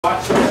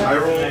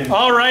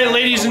right,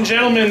 ladies and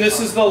gentlemen, this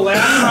is the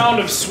last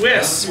round of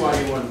Swiss.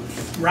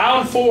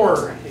 Round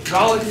 4,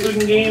 Gauntlet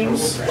Cooking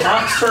Games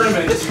Box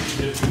Tournament.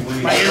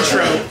 My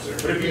intro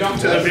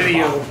to the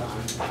video.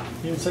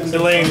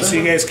 Delaying so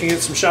you guys can get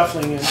some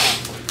shuffling in.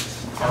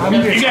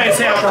 You guys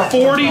have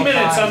 40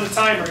 minutes on the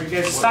timer. You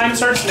guys, time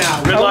starts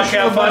now. Good luck,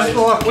 have fun.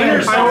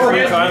 Winners, don't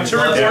forget to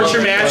report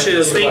your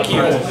matches. Thank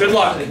you. Good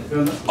luck.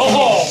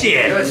 Oh,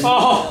 shit.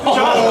 Oh,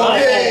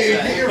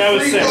 that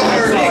was sick.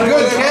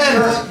 Good,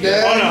 Ken.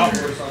 Oh,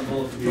 no.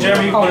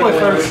 Jeremy, you play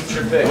first. You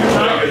put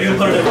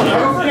it in.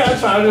 Yeah,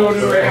 that's fine. I'll do it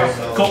right now.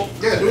 Cool.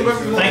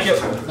 Thank you.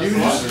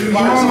 You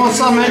almost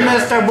summoned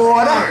Mr.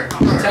 Border.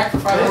 Attack for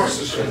 5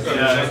 horses.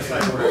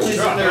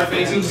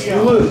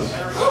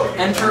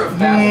 Enter of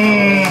battle.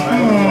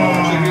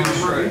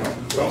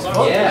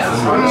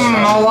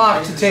 Yeah. A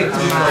lot to take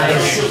tonight.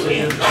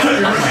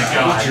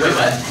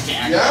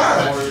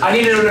 I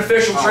needed an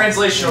official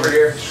translation over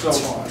here.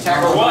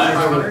 Attack for what?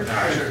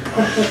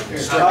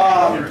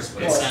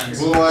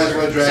 Blue Eyes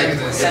White Dragon.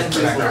 Send to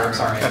the floor, I'm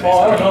sorry. Oh,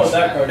 I don't know what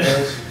that card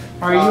is.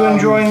 Are you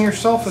enjoying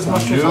yourself as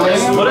much as I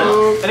am?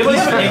 Anybody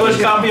have an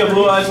English copy of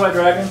Blue Eyes White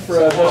Dragon for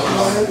a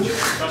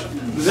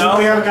Does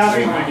anybody have a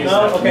copy?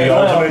 No? Okay. The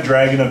ultimate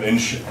dragon of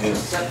Engine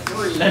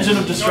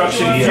of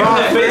Destruction. You know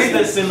that face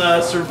that's in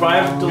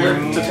Survive to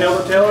Tail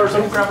to Tail or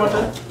some crap like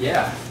that?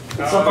 Yeah.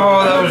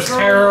 Oh, that was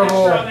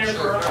terrible.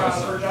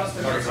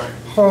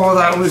 Oh,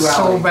 that was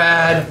so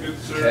bad.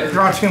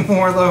 Draw 2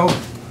 more though.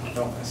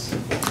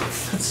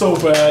 It's so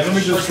bad. Let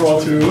me just draw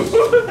 2.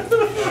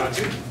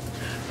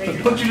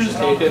 Don't you just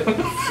hate it?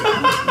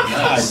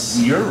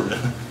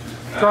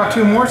 Draw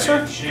 2 more,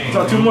 sir?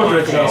 Draw 2 more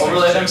Draco.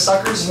 Overlay them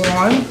suckers. 1,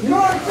 2.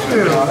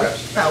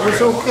 That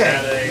was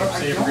okay.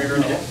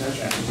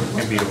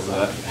 Can't beat over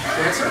that.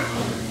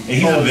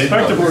 He's a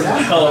Spectre board is a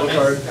hell of a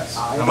card.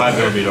 I might be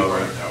able to beat over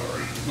it.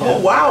 Oh,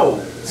 wow.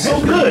 So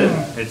good.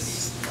 It's.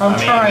 I'm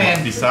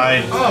trying.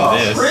 Besides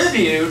this.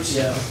 Tribute.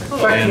 Yeah.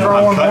 Can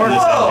draw 1 more?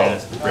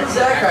 What's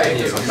that guy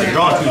do? Like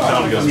drawing 2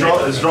 sounds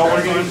good. Is draw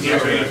 1 good?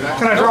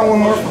 Can I draw 1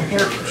 more from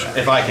here?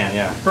 If I can,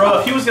 yeah. Bro,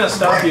 if he was going to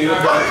stop you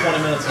about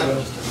 20 minutes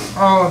ago.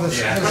 Oh, this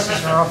is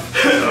rough.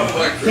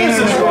 This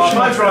is rough.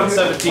 I've drawn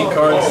 17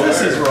 cards. This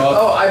is rough.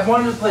 Oh, I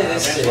wanted to play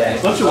this today.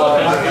 Don't you look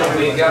at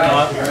it?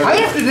 I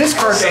have to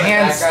discard the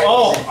hands.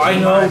 Oh, I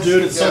know,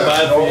 dude. It's so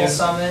bad for you.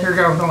 Here we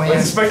go, no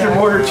hands. Inspector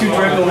Mortar, 2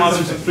 Draco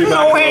monsters, and 3 back.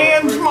 No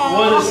hands, Mom!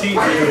 What does he do?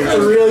 It's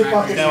really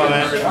fucking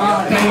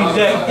main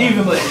deck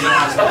evenly.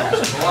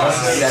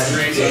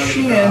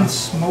 She and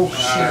smoke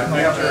shit.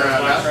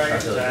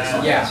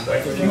 Yeah.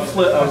 You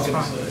flip. I was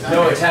gonna say.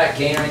 No attack,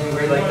 gain, or anything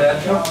weird like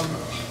that?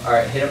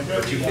 Alright, hit him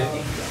for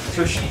 250.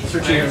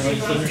 Search here.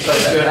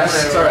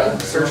 That's alright.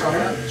 Search on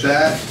that.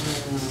 Jack.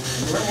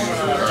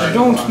 I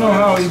don't know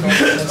how he beat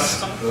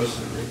this.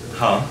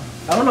 Huh?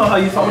 I don't know how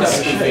you found that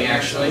shit.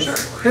 Actually.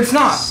 It's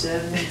not.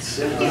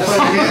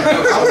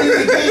 How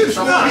many games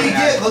do we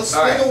get? Let's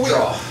swing a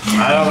wheel.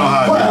 I don't know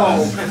how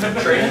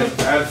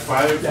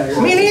to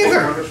do Me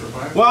neither.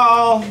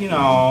 Well, you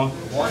know.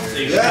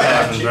 Yeah.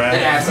 Happens, It right?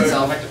 adds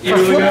itself. But flip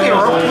the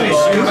rope.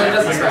 But it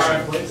doesn't special.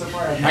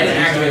 I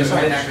didn't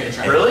activate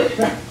it. Really?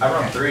 I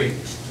run 3.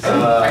 I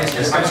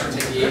just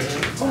take the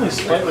 18. It's only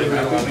slightly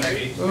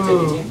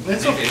Ooh.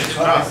 It's okay. Is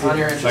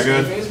that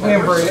good?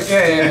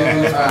 Okay.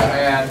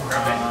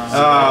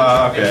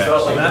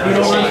 Matt, you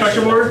know where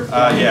Inspector Board?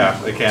 Yeah,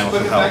 they can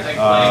with some help.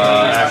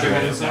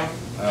 Activate.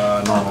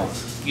 Normal.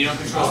 You don't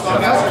control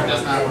spellcast or it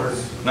does not work?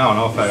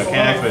 No effect. I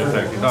can't activate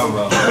effect. You're talking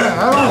about. I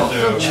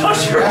don't.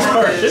 Josh, you're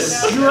hard.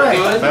 You're right.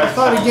 I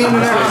thought he gained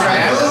an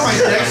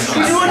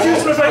extra. You want to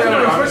use the Inspector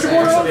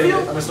Board on the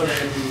field?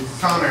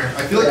 Connor, I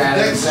feel like the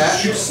decks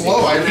shoot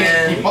slow. I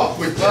can't keep up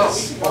with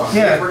this.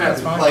 Yeah, that's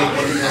fine. Like,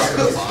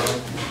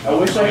 I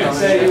wish I could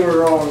say you were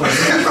wrong.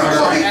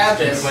 Add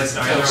this. Yes,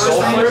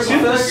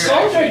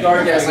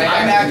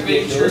 I'm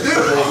activating yours.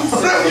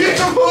 you're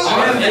supposed to.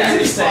 Any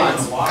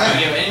response? Do you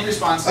have any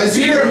response? I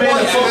see your man.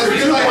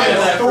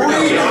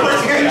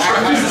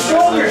 Use the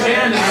shoulder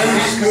hand and then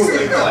you scoop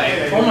it.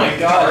 Oh my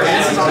god.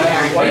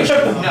 Why you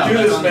trying to do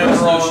this man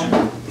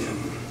wrong?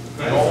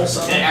 Moss,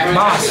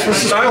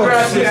 this is I cool.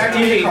 grabbed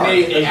 15,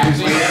 Nate. Yeah, I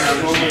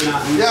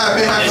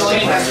may have to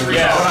like.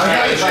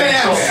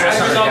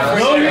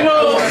 No, you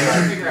don't.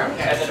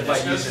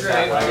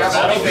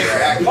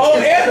 Oh,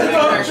 and the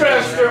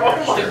contraster. Oh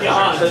my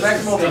god.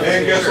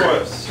 And guess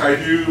what? I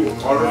do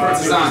auto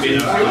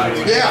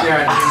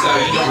Yeah.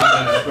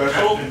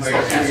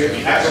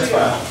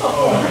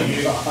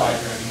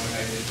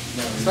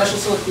 Special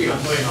Siliquito.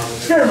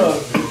 Scare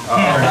mode. I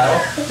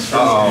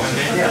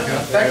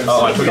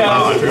took him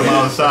out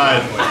on the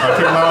side. Oh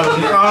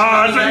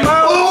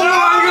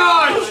my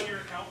gosh!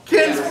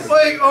 Ken's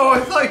playing. Oh, I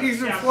thought he was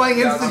playing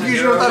instant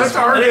fusion without a Any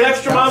target.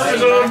 extra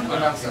monsters on?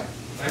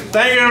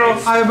 Thank you.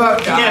 I about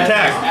You can't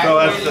died. attack, so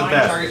that's the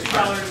best.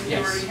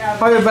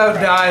 I about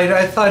died.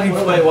 I thought he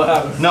played. What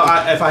happened? No,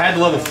 if I had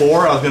level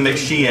 4, I was gonna make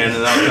Sheehan,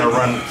 and I was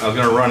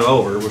gonna run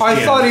over with I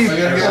Sheehan. thought he.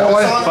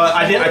 But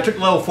I took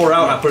level 4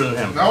 out and I put it in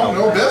him. No,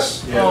 no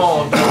abyss?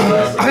 Oh,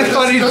 no. I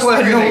thought he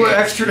played no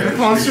extra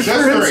monsters for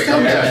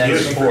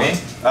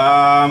instance.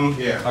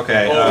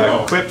 Okay,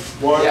 equip.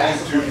 1,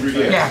 2,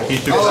 3, Yeah.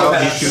 He's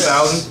 2,000. He's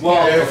 2,000.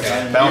 Balthus.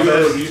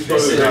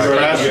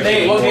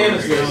 Hey, what game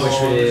is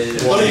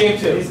this? What is game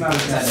 2? No,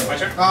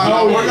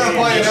 we're gonna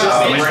play it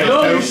out. No,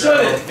 you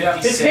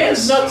shouldn't. His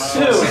hand's nuts too.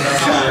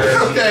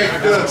 Okay,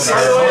 good.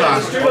 Hold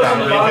on.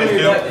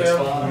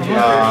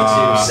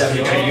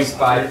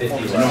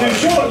 Dude,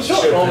 show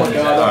it. Oh my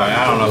god. Alright, I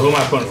don't know. Who am I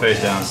putting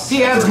face down?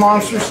 He adds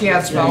monsters. He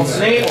adds spells. Put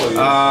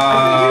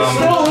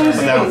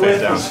that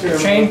face down.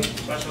 Chain.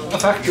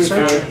 Effect.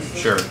 Search.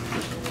 Sure.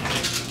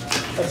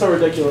 That's so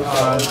ridiculous.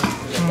 Alright,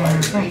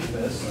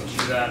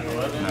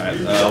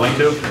 link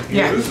 2?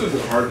 Yeah. This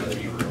is hard to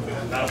beat.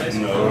 Oh,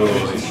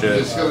 shit.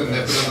 Just gonna nip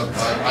it in the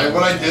bud.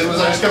 What I did was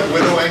I just kept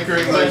widow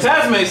anchoring like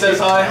Tasmay says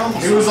hi.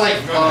 it was like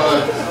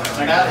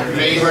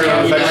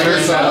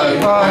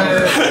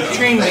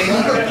Chain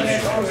maiden.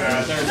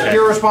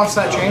 Your response to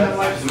that chain?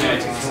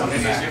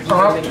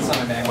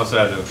 What's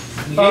that do?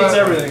 He hates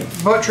everything.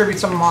 But tribute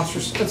summon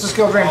monsters. It's a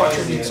skill drain, but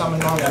tribute summon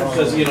monsters.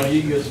 Because, you know,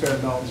 Yugioh spare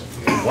balance.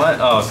 What?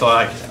 Oh, so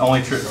I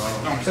only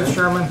It's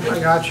German. I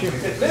got you.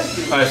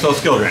 Alright, so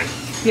skill drain.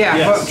 Yeah,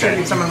 Yes. but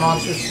tribute summon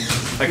monsters.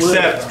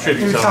 Except tribute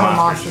Tribute summon summon.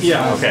 monsters.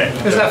 Yeah. Okay.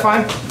 Is that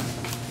fine?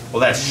 Well,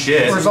 that's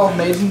shit. Resolve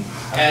maiden.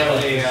 At a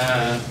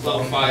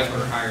level 5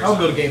 or higher. I'll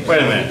go to game 2.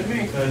 Wait a minute.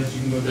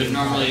 But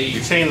normally.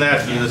 You chain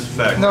that to this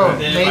effect. No, right?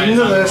 maiden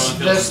to this,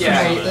 this to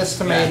maiden, this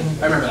to maiden.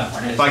 I remember that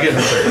part. So I get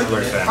the search, is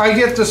what you're saying. I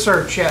get the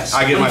search, yes.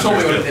 I get my You told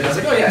me search what it too. did. I was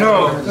like, oh yeah.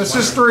 No, this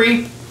is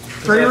three.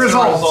 Three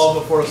results. Resolve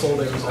before a soul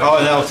day resolve. Oh,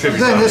 and that was tribute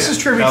Then summon. this is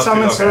tribute That was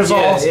summons okay.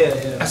 resolves.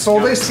 Yeah. A soul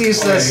day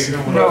sees this.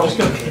 No.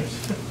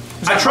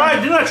 I tried,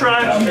 didn't I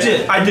try? You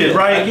did. I did, I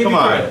right? gave Come you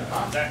on. credit.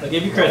 I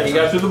gave you credit. You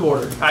got through the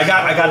border. I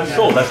got it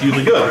sold. That's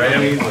usually good, right? I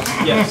mean,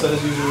 Yes, that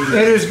is usually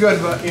It is good,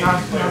 but not.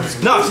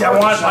 no, see, I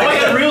want. I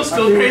got real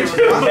skill grade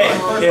too. Hey,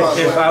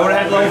 if I would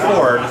have had level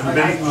 4, this would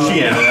have been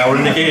Sheehan, and I would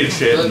have negated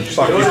shit and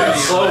fuck It you would have been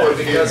guys. slower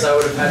because I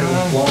would have had to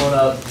have blown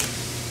up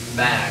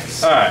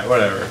Max. Alright,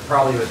 whatever.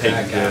 Probably with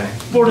that guy.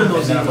 More than And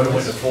those then I would have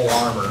went equals. to full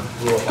armor.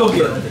 Go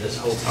get it. This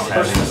whole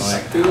This is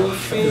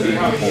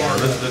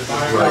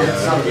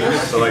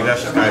so like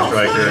that's Sky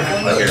Striker.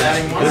 Like here.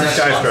 This is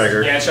Sky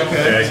Striker.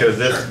 Okay, because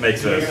this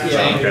makes this.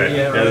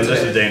 Okay. And then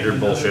this is danger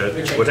bullshit.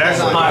 Which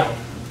actually.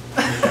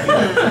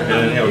 And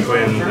then you know,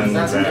 twins and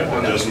that.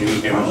 Just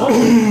use game.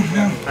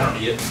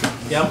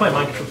 Yeah, I'm playing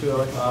Minecraft too.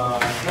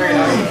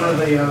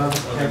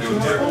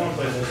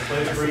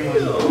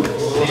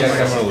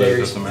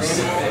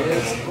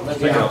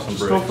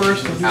 Go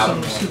first and do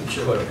some stupid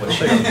shit.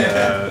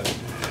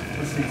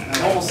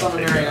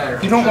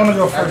 You don't want to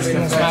go first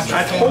in this match.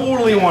 I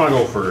totally want to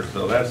go first,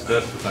 though. That's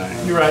the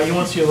thing. You're right. He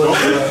wants you a little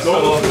bit.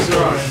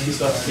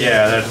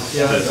 Yeah, that's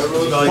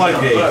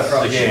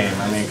floodgates. The game.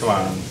 I mean, come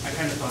on.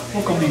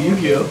 Welcome to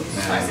Yu-Gi-Oh.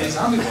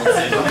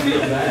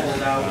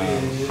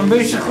 I'm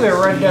basically a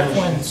red deck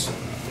wins.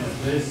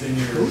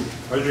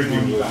 How's your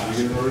game? You get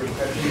it already?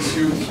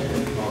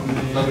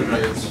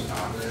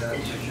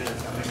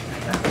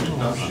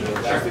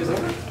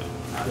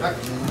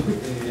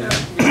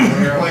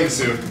 playing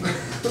soon.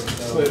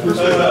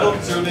 Zero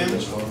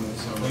damage?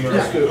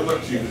 Yeah. Good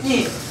luck to you.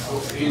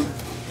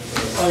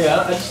 Oh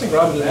yeah, I just think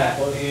Robbie doesn't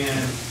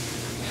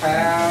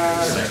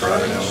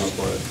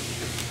play.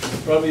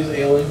 Robbie's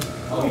alien.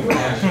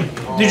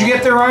 Did you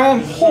get there,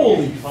 Ryan?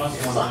 Holy fuck.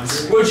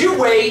 Would you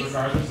wait? Look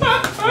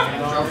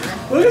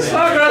at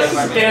Snodgrass'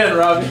 scan,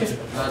 Robbie.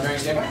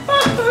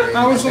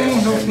 I was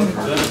only hoping.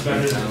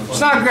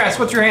 Snodgrass,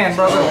 what's your hand,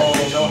 brother?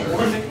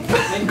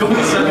 Go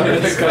to 7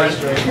 minutes, Sky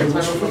Striker.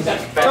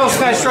 Tell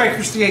Sky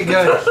Strikers to get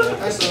good.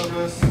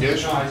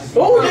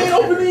 Oh, they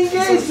open the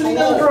engage and he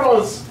never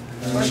draws.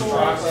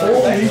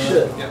 Holy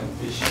shit.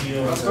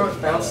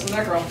 Bounce the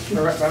neck roll.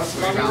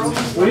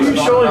 What are you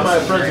showing my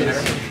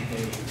apprentice?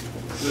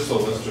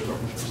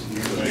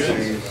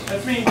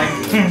 That's me.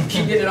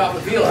 Keep getting it off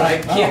the field. I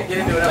can't get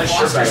into enough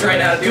monsters right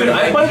now to do it.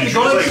 I might be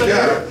going to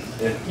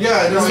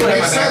Yeah, it doesn't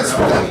make sense,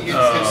 but then it's the.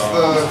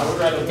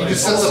 You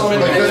just set something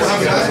like this,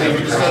 you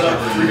just set up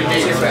 3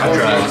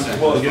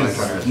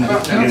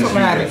 That's what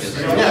matters.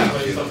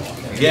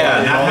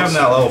 Yeah, not having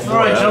that level 4.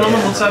 Alright, gentlemen,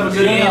 let's have a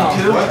good game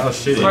too. Oh,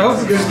 shitty. I hope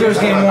this goes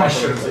game 1.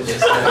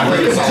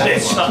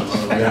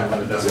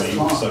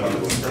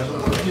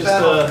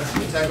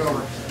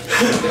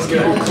 Just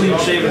get clean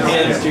shaven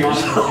hands to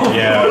yourself.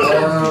 Yeah.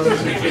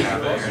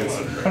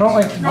 I don't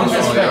like to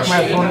disrespect my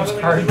opponent's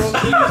cards.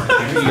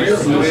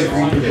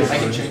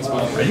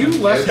 Are you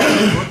left?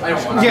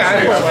 Yeah, I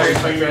will.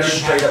 Actually?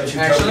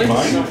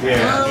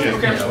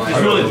 It's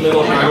really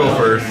little. I go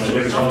first.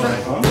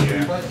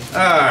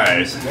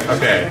 Alright.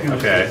 Okay. Okay.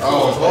 Okay.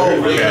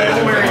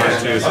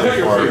 1, 2,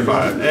 3, 4,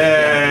 5.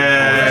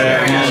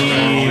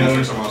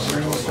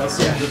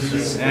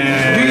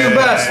 And, Do your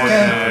best,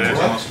 Ken.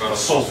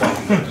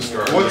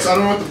 What's, I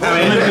don't know what the I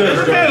mean,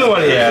 depends on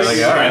what he has.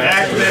 Like, all right,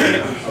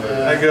 activate.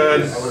 That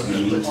good.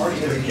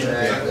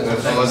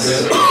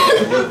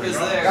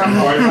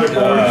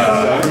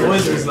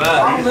 What is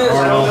that?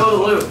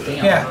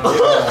 Yeah.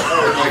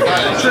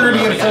 Trigger to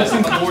get a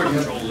full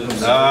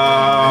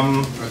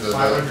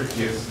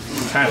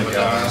Kind of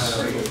guys.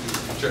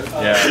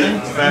 Yeah.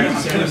 In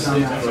fact,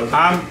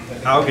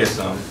 I'll get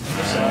some.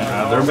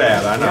 They're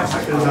bad, I know.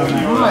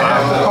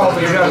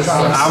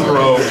 I'm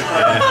broke.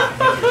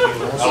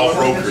 I'll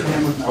broker.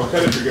 I'll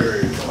kind of figure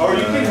it out. Oh,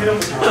 you can hit him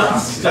with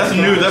That's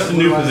a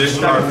new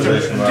position, our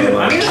position. By the way. I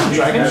need some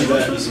dragon shit for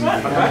this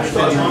match. Oh,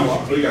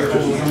 you got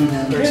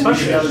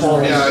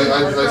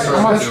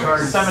How much?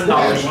 $7.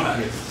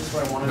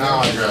 Now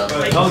I grab.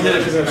 I'll get it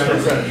because I'm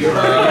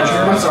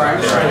sorry, I'm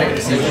just trying to make a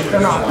decision. They're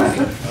not.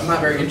 I'm not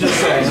very good. Just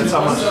saying, that's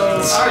how much.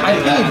 I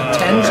paid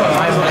 10s on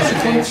my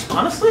license.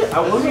 Honestly, I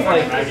wasn't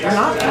like, you're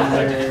not that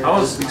bad. I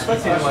was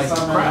expecting like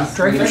crap.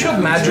 Draco Shield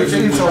Magic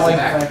Thieves are like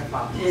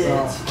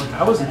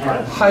I was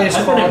impressed. highest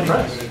I've been quality.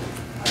 impressed.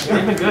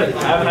 They've been good. I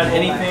haven't had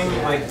anything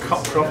like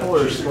crumple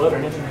or split or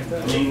anything like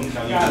that.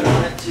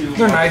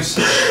 They're nice.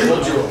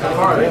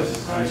 Alright.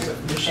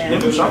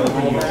 They've been shopping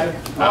for me. I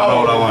don't know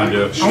what I want to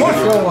do. I want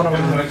to feel one of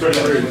them.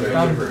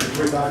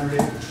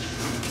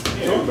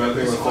 I'll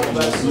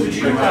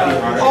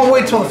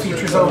wait till the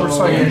feature's over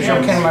so I can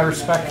show Ken my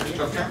respect.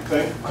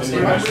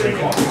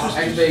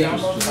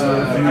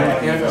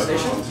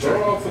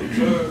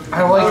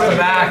 I like the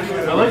back.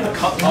 I like the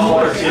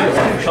color too.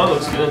 The color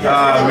looks good.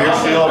 Mirror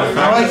Shield.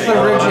 I like the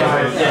rigid.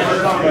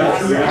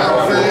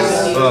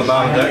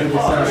 Bottom deck. I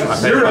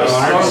paid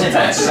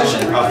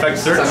 500. Affect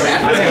search.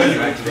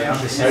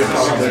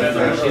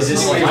 Is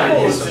this like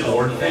his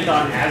board thing?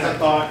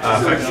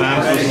 Affect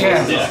sound.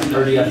 Yeah.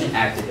 Or do you have to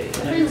activate it?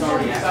 I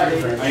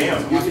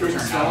am.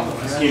 This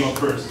came up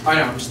first. I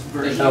know.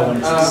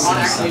 On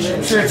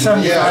activation. Sure, it's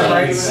 75,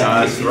 right?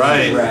 That's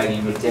right.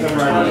 Bragging with different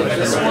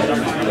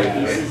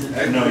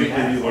No, you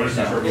can do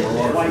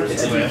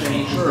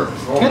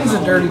Ken's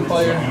a dirty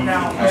player.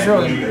 He's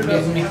really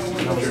getting me.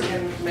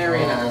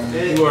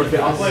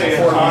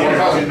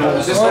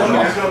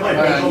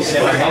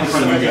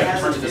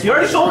 You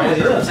already told me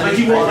this. Like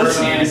you won't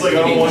listen. It's like I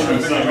don't want to.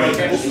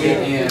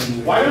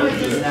 Why are they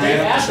just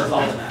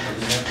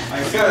I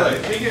gotta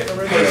like take it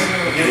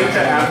get into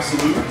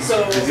absolute.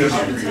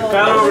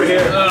 Found over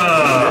here.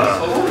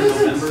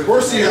 Of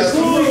course he has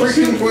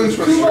freaking twins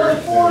for sure.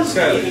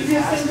 Did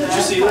you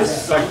see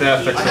this? Like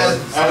that. Fix I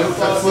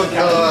flip,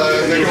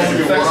 they're going to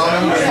do one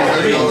on him,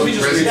 and they're going to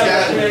crazy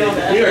cat.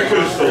 Yeah, I could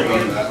have still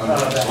done that.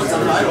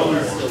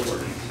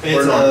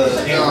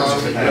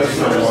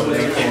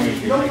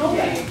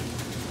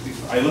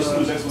 I listened to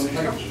his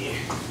explanation.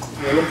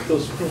 Yeah, look at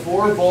those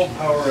 4-volt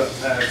power-up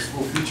packs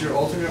will feature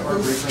alternate arc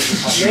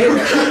rates.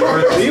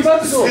 Are you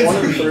about to go 1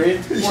 and 3?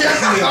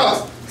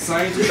 Yeah!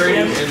 Science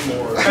training and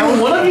more. Can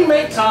one of you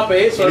make top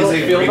 8 so I don't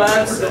feel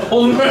bad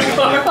holding my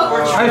car?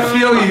 I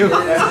feel you.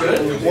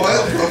 What?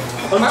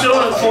 I'm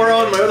chilling at 4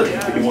 on my other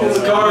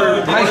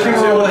car. I can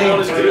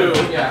relate.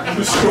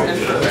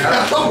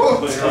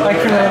 I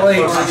can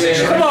relate.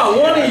 Come on,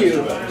 one of you.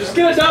 Just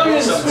get a W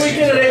and squeak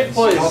in at 8th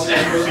place.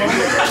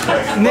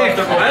 Nick. I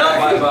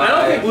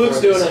don't think Luke's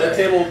doing it at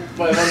table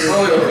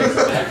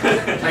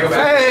 500.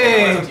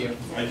 Hey!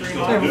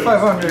 Table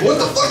 500. What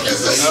the fuck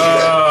is this?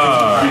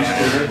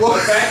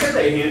 What?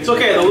 It's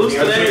okay, the Luke's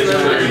today and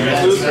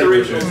then lose the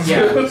regional.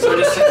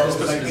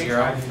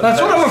 That's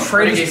what I'm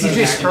afraid is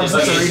PJ scrubs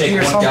at the Regi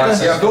or something.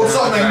 Yeah, build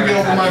something I can get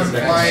over my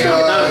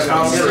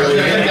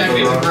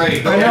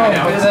I know,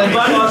 but then...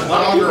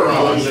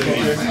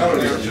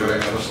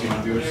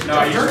 Me,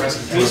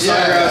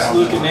 Sawgrass,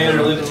 Luke, and Nate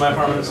are leaving my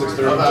apartment at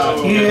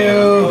 6:30.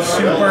 You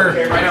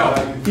super. I know.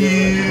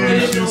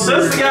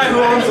 Says the guy who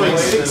owns like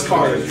 6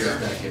 cars.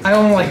 I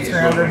own like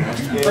 300.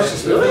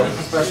 Really? I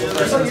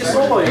thought you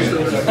sold all your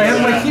I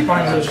have my key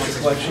binders.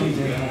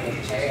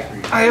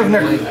 I have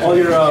never. all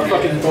your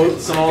fucking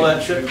boats and all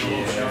that shit.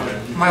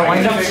 My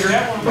wind-up. I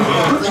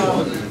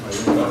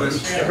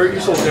heard you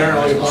sold Darren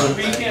all your boats.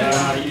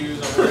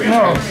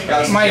 No,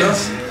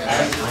 Mighty's.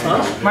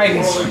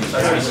 Mighty's. He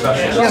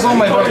has all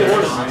my boats.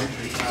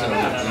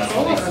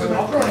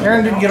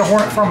 Aaron didn't get a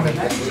Hornet from me.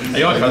 Hey,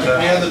 you want to cut that?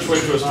 And the twin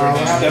twister.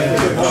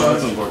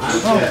 That's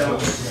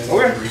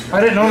unfortunate. I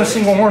didn't own a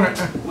single Hornet.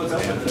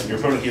 Your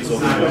opponent gets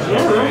over.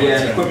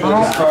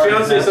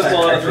 Fiance says a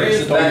lot of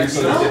things that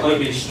don't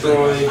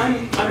destroy.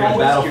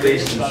 Battle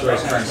phase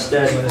destroys turn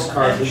instead when this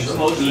card leaves the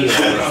field.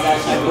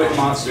 Quick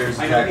monsters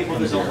attack from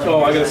the zero.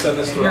 Oh, I gotta send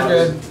this to You're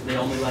good.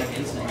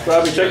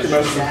 Robbie, check your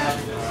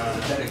message.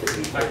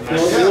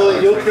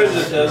 You'll cringe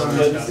at this,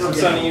 but I'm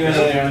sending you in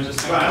there.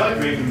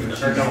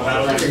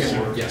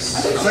 Yes.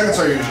 Seconds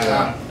are usually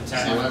out.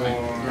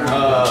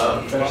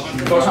 Oh,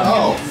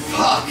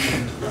 fuck.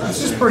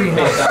 This is pretty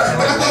neat. I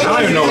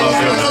don't even know what I'm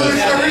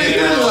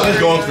doing. I'm just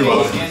going through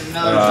motions.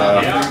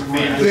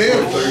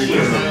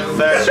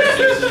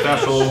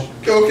 special.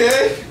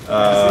 Okay.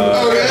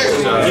 Okay.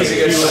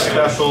 He's a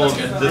special.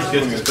 This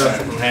gets a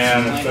special from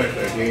hand.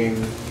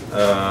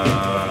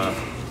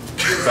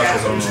 Special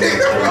from.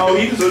 Oh,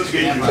 he deserves to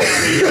get you.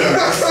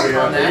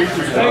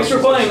 Thanks for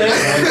playing, man.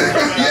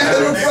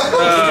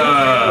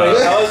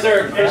 How is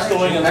there a crystal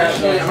wing in that?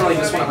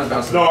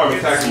 No, I'm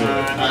attacking you.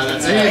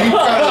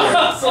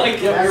 It's like,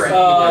 he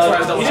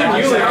didn't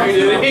use it,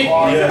 did he?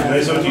 Yeah,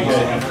 nice one, you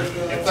guys.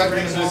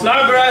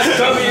 Snodgrass,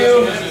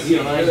 W.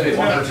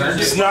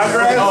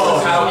 Snodgrass? Oh,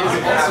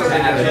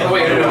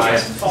 wait,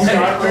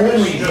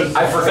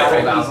 I forgot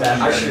about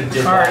that. I should have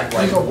did that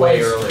like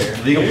way earlier.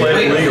 Legal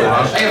play, legal. I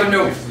have a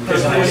note.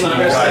 But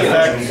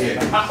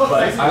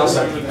I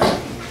also.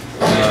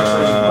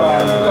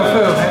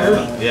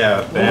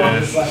 Yeah,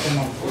 banish.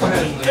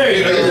 There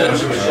you go.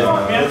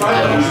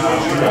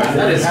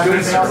 That is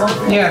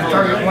good. Yeah,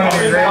 target one of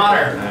your grave.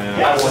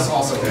 That was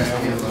also good.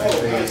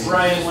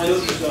 Ryan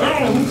wins. I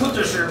don't know who put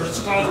this here, but it's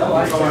called.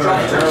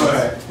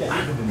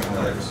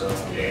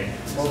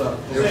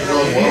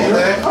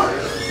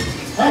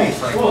 Hey,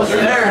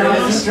 there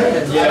it is.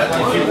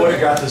 Yeah, if you would have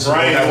got this.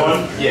 Ryan, I won?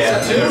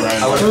 Yeah.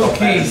 Ryan. I would have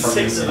Okay.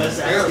 6 of us.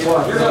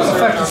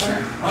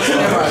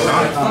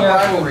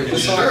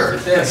 Sure.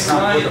 That's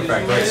not quick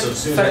effect, right? So as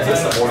soon as it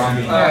hits the board on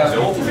me, I don't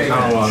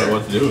know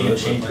what to do with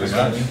it.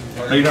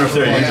 You never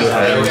said you use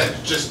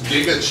it. Just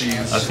giga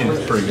cheese. That seems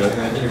pretty good.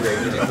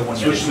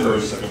 Switch to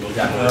those.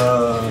 Yeah.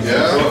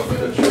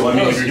 Well, I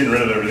mean, if you're getting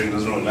rid of everything, it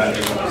doesn't really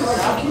matter.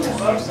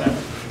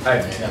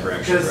 I've never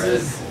actually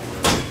read.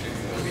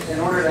 I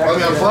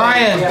mean, I'm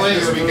playing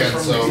this weekend,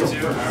 so. Oh,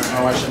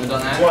 I shouldn't have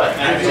done that. What? I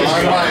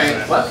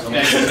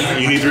might.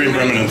 You need 3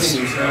 impermanents.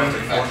 3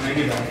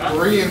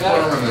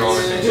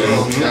 impermanents. It's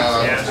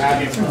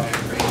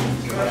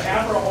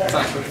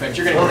not a quick effect.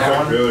 You're gonna get that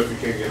one. Really, if you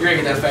can't get You're gonna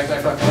get that effect. I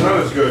fucking I know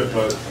it's good,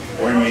 but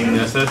I mean,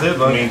 Yes, that's it, I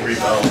bud. mean 3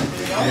 bells.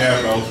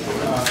 Yeah, bells.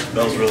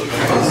 Bells really good.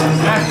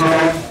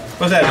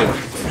 What's that do?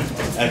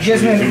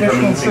 Gives me an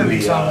additional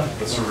impermanenting 30 on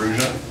the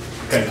Saruja.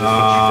 You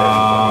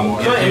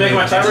make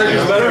my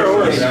tiebreakers better or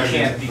worse?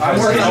 I'm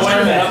working on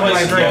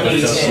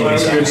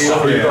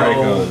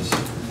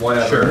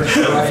whatever.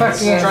 Sure.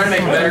 Affecting Trying to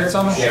make it better.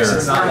 summon.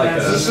 It's not like a.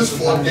 This is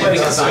fun.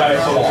 It's not a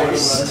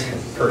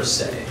cost per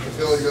se. I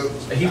feel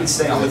like He would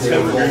stay on the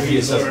table if he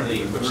doesn't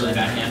leave, which then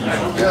yeah,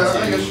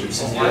 I guess.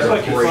 I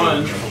like your fun.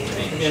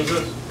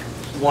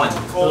 One.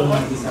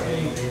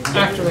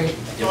 Activate.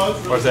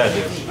 What's that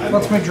do?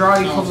 Lets me draw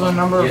equal to the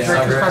number of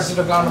Draco's cards that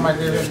have gone to my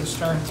graveyard this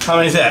turn. How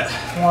many is that?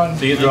 1.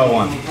 So you draw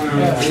 1.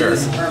 Yeah. Sure.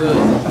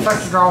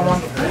 Effect to draw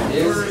 1.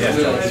 Yeah,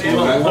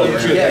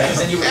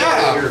 then you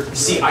would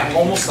see, I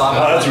almost thought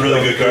about That's a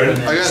really good card.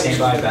 I Stand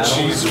by got battle.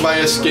 cheese by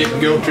a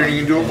scapegoat turning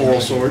into a moral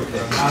sword.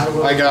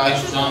 I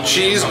got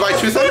cheese by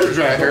 2 Thunder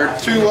Dragon, or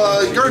 2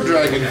 Guard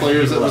Dragon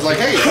players that was like,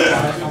 hey,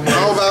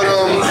 how about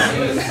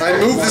I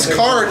move this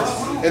card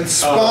and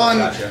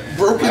spawn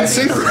broken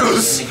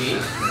synchros.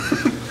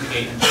 I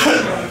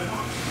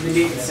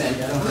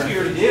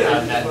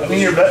mean,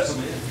 your best.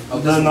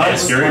 The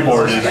non-scary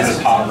board is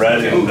just hot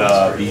red and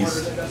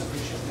beast.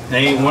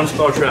 Ain't one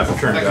spell trap per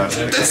turn, guys.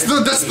 That's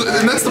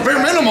the bare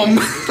minimum.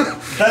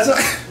 That's a.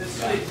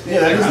 Yeah,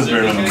 that is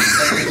bare minimum.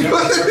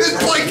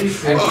 It's like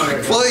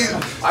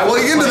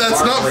playing into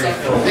that's not.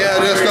 Yeah,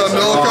 it is called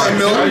milk card,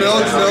 milk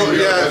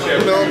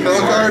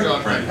card.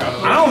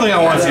 I don't think I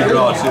want to see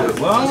draw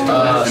 2.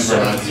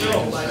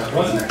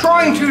 Well,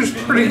 Drawing 2 is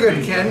pretty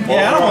good, Ken.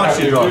 yeah, I don't want to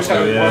see draw 2.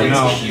 Yeah,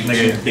 no.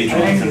 Negative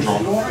Patreon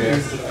control.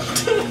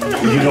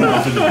 You don't go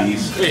for the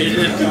beast. You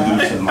do to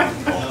the mind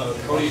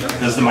control.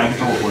 Does the mind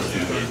control work too?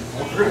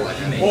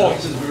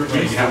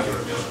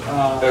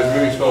 There's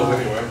many spells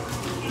anyway.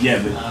 Yeah,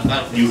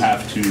 but you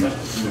have to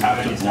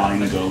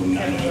blind go and I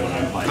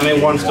mean,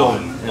 one's still,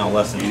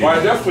 less than you. Well,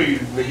 I definitely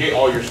negate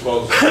all your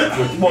spells.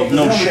 Well,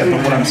 no shit,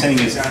 but what I'm saying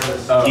is,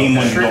 game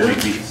when you go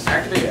big beast.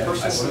 Activate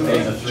personal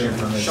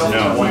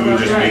No, we would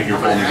just make your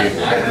full negate.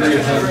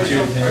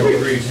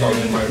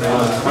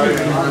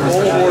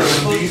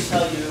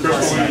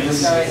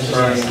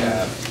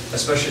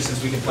 Especially since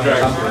we can play on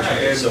top of each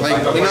other. So Like,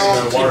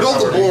 you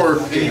build the board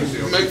and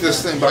you make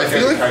this thing, but I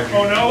feel like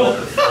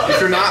if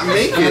you're not You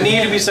making,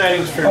 need to be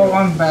citing Spirit. Oh,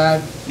 I'm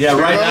bad. Yeah,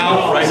 right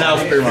now,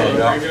 Spirit Mode.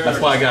 That's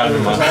why I got it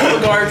in mind. All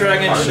the Guard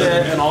Dragon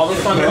shit and all the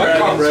Thunder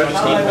Dragons.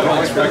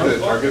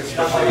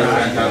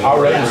 Our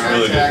red is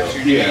really good.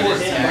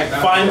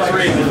 Find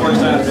 3 before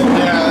it's out.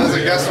 yeah, I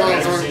guess what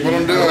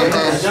I'm doing.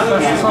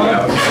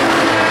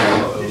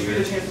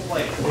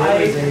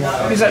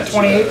 He's at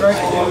 28, right?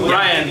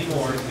 Ryan,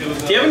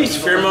 do you have any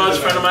Sphere Modes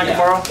friend of mine can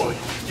borrow?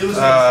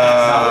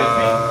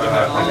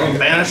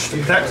 Banish,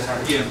 protect.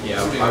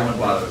 yeah, I wouldn't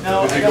bother.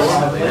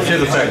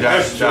 She's effect,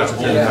 Josh.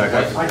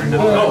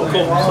 Oh,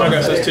 cool.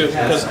 Snodgrass does too,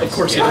 because of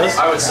course he does. I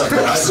would sub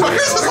that. So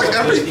this is like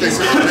everything.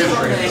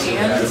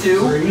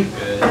 Dude,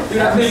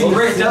 I've been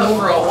rigged up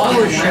for a long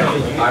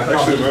time.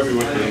 Actually, it might be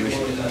with me.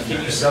 Can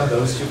you sub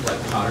those two for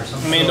like a pot or I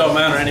something? mean, it don't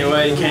matter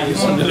anyway. You can't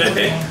use them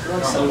today.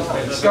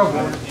 Go.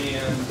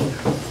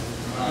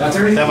 That's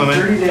 30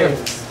 days.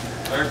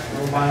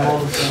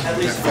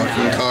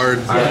 Fucking card.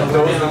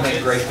 Those will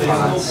make great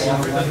pots.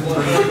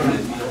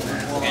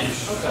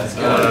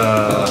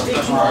 It's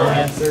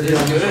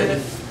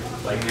good.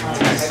 Like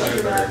tax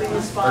or not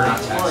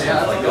tax,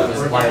 like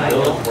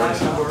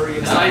liability.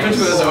 It's not even to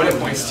his own it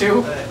points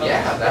to.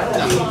 Yeah, that.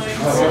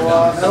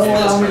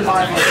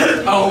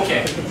 Oh,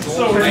 okay.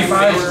 So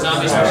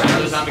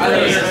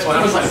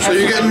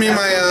you getting me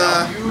my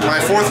my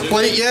 4th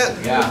plate yet?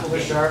 Yeah.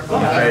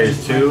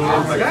 Phase 2.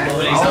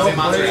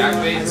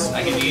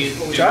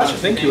 Josh, I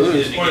think you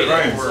lose.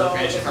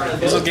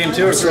 This is game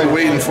 2 or Still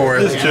waiting for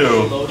it. This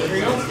 2.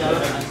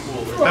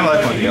 I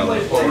like my yellow.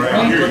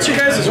 What's your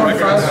guys'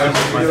 record?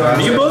 Are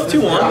you both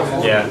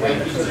 2-1? Yeah.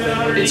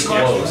 It's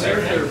close.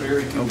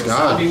 Oh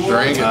God,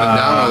 Dragon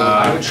down.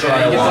 I would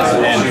try a lot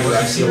of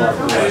the single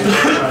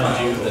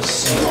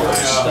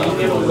stuff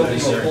with the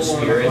Zerg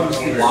Spirit, a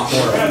lot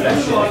more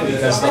effective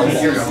because they'll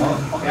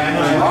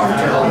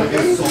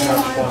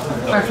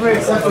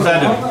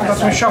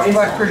That's me shuffle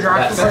back for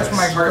Draco. That's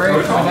my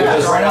grave.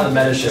 right now the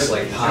meta's just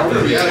like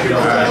popping. You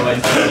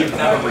can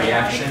have a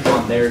reaction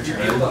on their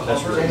turn.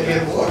 That's really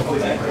good.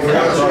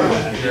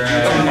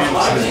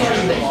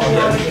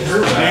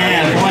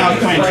 Man, going out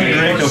playing 2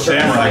 Draco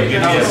Samurai.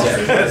 Give me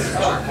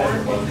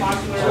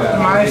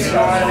My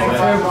side.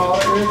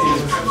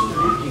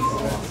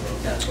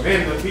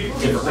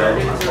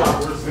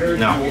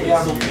 No.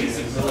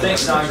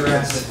 Thanks,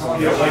 Nagras.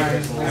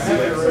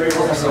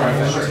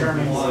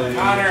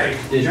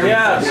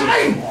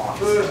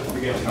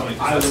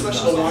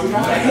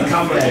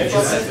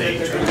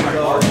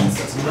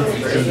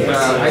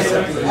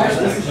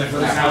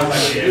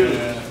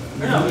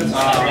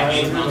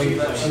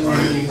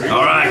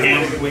 All right,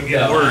 Cam. We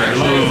get word.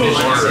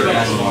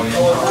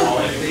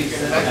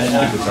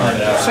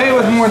 Say it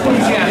with more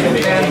enthusiasm,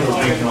 man.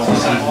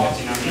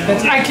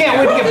 I can't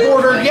wait to get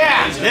bordered.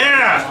 Yeah.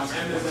 Yeah.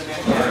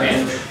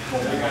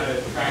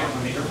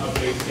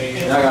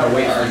 I gotta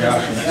wait for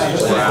Josh for the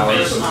next 4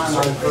 hours.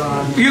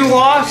 You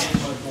lost.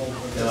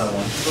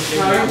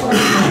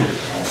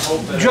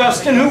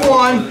 Justin, who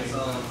won?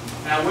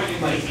 Out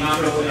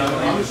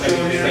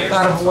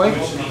of way.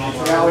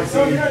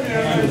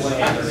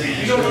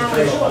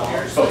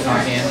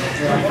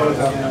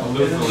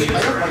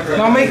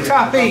 Now make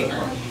top 8.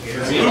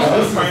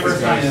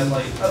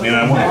 Man, I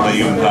want to play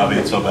you in top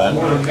 8 so bad.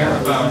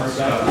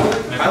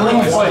 I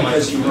like to play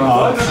because you You're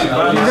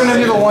gonna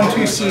be the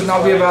 1-2 seed, and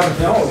I'll be about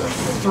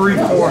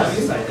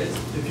 3-4.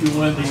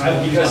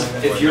 Because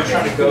if you're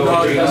trying to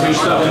go, you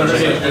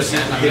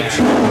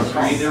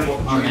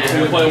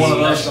play one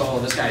of us.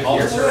 This guy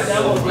here.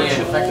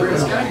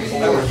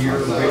 Your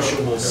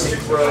ritual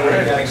synchro.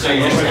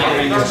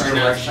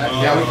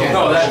 Yeah, we can.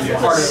 No, that's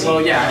part of.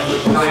 Well, yeah,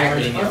 not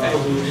activating the effect.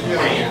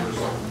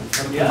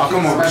 Oh,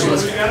 come on. How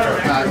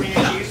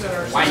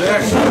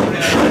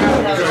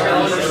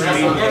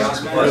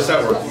does that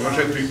work? You want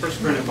to try 3 first?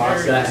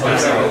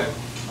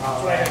 He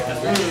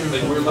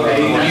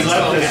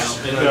left this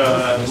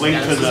link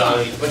to the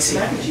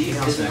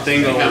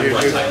thing over here.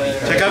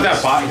 Check out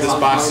that box. This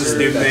box's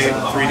new thing,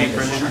 3D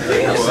printing.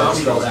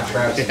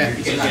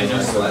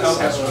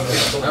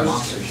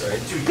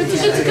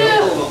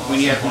 When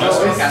you have no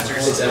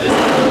spellcasters,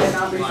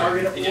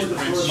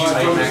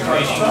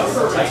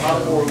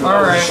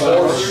 Alright.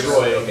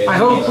 I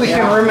hope we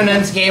can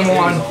Remanence game 1.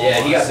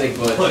 yeah, he got big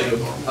butt too.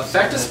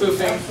 Effective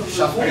spoofing,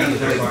 shuffle.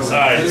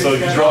 Alright, so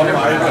you draw 5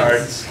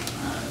 cards.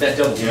 That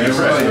double. can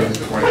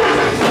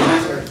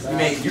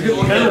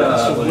look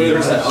at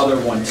there's that other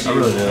one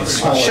too.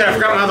 Shit, I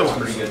forgot my other one.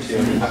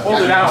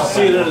 Hold it out.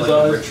 See it as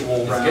a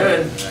Ritual round.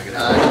 Good.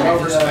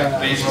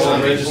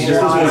 This is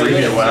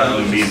what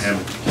we meet him.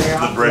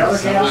 The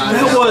bricks. It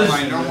was.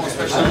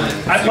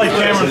 I played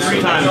Cameron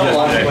 3 times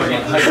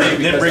yesterday.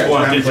 Did brick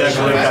 1, did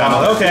exactly like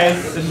that. Okay,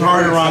 this is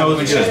hard to run. I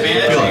wasn't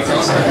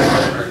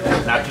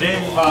good. Not today.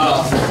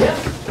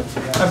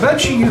 I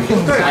bet you can.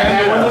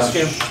 win this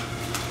game.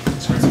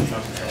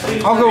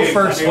 I'll go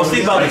first. We'll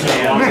see about this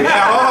game.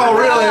 Oh,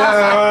 really?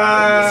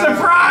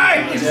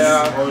 Surprise!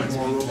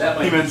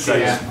 He meant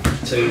second.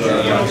 I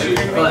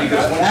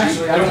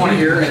don't want to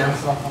hear it.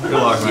 Good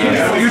luck,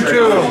 man. You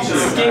too.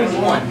 This is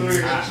game 1.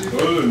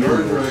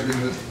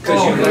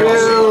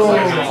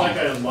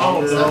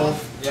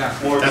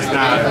 That's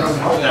not.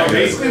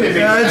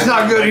 Yeah, it's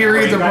not good here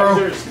either, bro.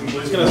 It's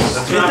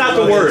not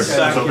the worst.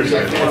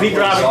 If he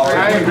drops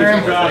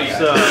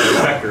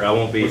Spectre, I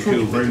won't be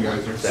too.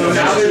 So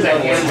now there's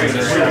that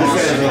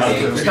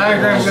hand.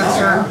 Diagram good,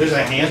 sir. There's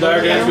a hand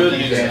diagram good?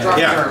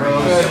 Yeah.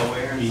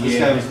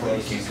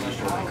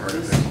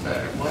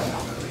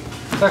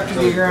 Sector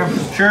diagram.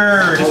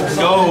 Sure, just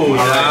go,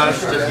 Josh.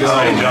 Just go.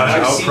 Josh,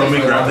 out from me,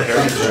 grab the hair.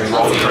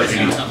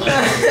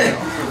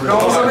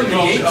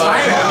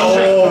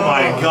 Oh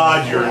my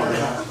God, you're.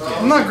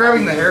 I'm not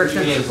grabbing the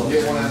heritage.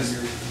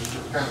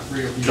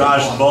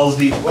 Josh, balls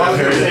deep. No. I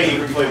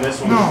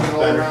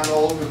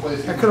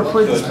could have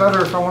played this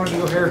better if I wanted to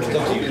go heritage.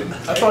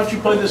 I thought you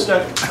played this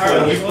deck.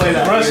 You played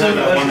aggressive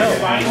as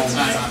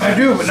hell. I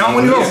do, but not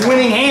when you have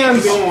winning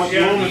hands.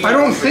 I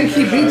don't think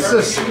he beats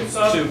this.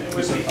 up. It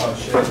was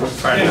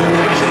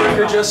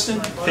Justin?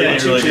 Hitting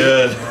it really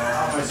good.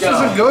 This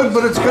isn't good,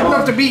 but it's good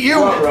enough to beat you.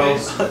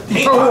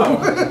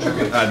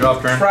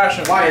 Drop turn.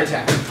 Wire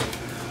attack.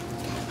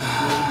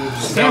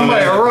 Stand by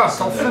a rock.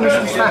 I'll finish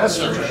him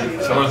faster.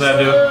 So what does that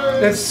do?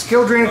 It's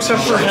skill drain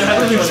except for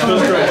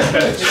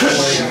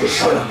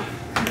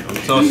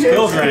So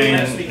skill drain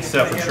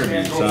except for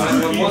tribute. So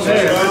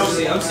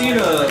I'm seeing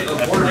a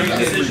board game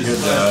good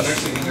stuff.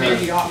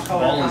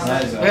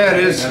 yeah, it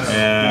is.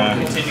 Yeah.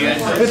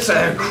 It's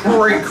a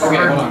great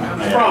card.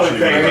 Probably,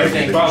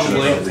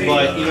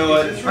 but you know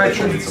what? I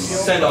should.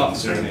 Send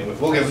off anyway.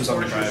 We'll give him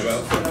something to cry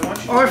about.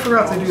 Oh, I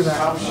forgot to do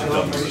that.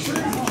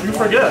 You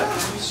forget.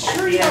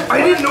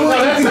 I didn't know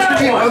that you could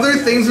contribute other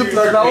things with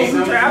the spells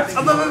and traps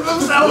other than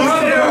themselves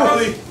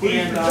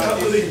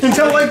too.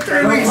 Until like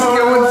 3 weeks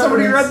ago when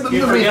somebody read them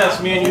to me. Yes,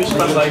 me and you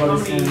spent like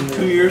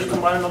 2 years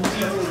combining them.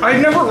 I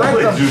never read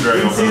them. Do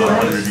Draco for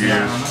 100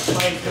 years.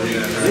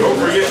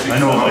 I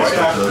know what my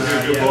stuff does.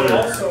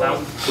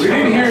 We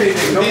didn't hear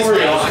anything. Don't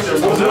worry.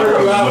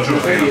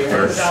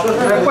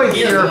 I played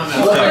here.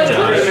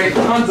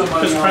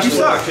 You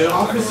suck.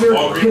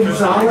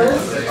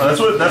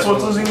 That's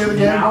what's losing you the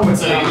game.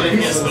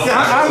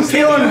 I'm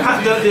feeling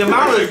the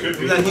amount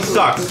that he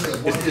sucks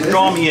is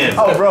drawing me in.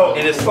 Oh, bro.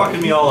 And it's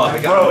fucking me all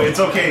up. Bro, it's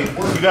okay.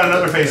 You got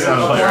another face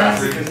down player.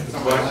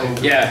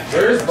 Yeah.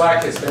 Where's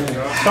Black Hispanic?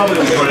 Probably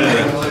what it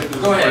is.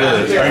 Go ahead.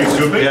 Are you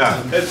stupid?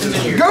 Yeah.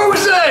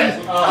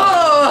 Gozen!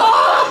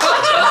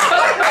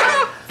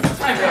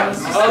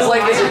 I was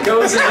like, is it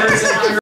goes in